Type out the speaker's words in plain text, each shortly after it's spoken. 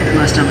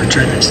last time I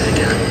tried this, I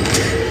got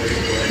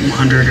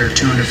 100 or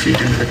 200 feet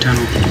into the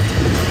tunnel.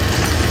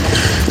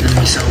 And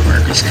we saw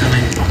workers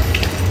coming.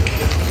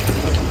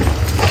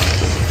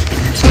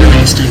 It's really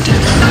instinctive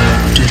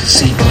to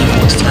see people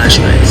with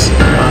flashlights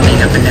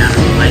bobbing up and down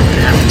in the light that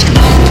happens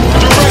to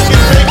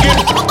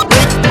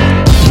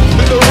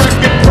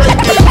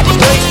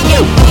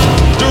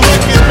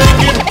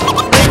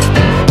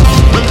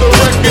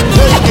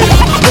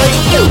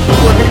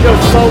We're going to go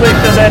slowly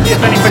so that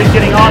if anybody's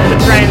getting off the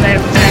train, they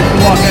have a chance to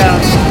walk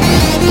out.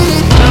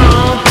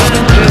 Don't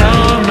think that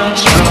I'm not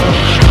strong.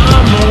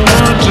 I'm the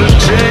one to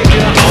take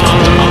it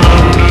on.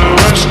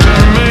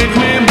 Underestimate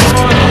me,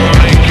 boy. I'll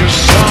make you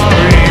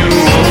sorry you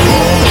were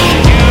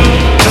born. You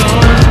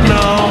don't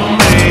know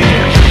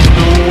me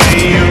the way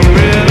you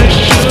really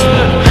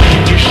should.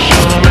 You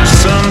sure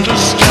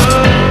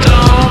misunderstood.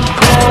 Don't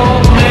call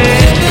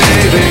me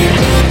baby.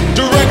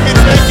 Direct it,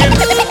 make it,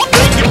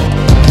 break it.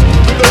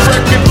 The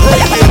record,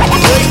 break it,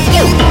 break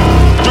it.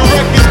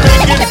 Direct it,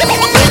 make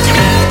it, break it.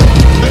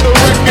 The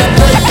record,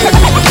 break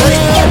it,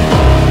 break it.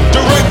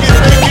 Direct it,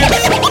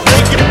 make it,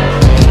 break it.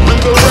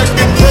 The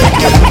record, break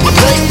it,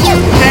 break it.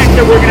 Chance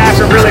that we're going to have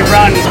to really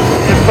run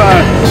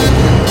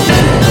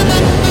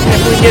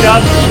if we get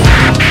up.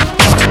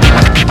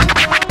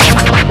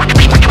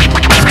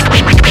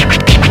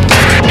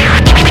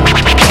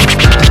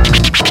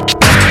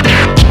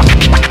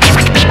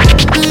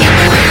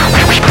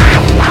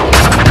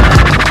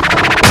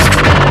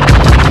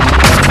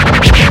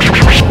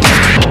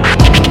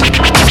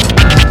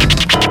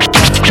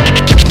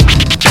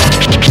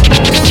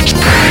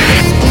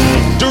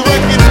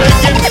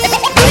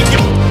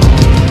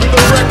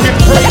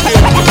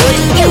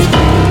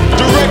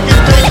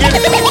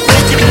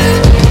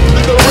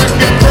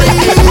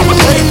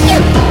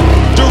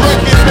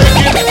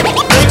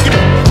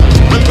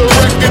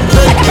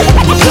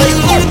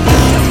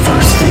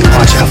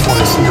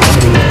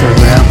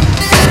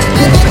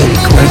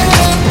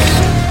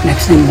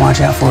 watch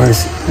out for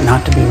is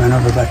not to be run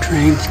over by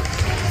trains.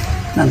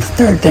 And the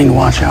third thing to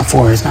watch out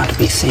for is not to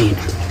be seen.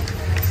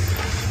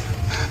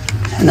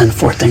 And then the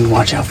fourth thing to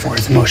watch out for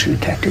is motion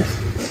detectors.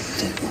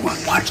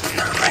 Watch the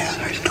third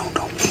rail.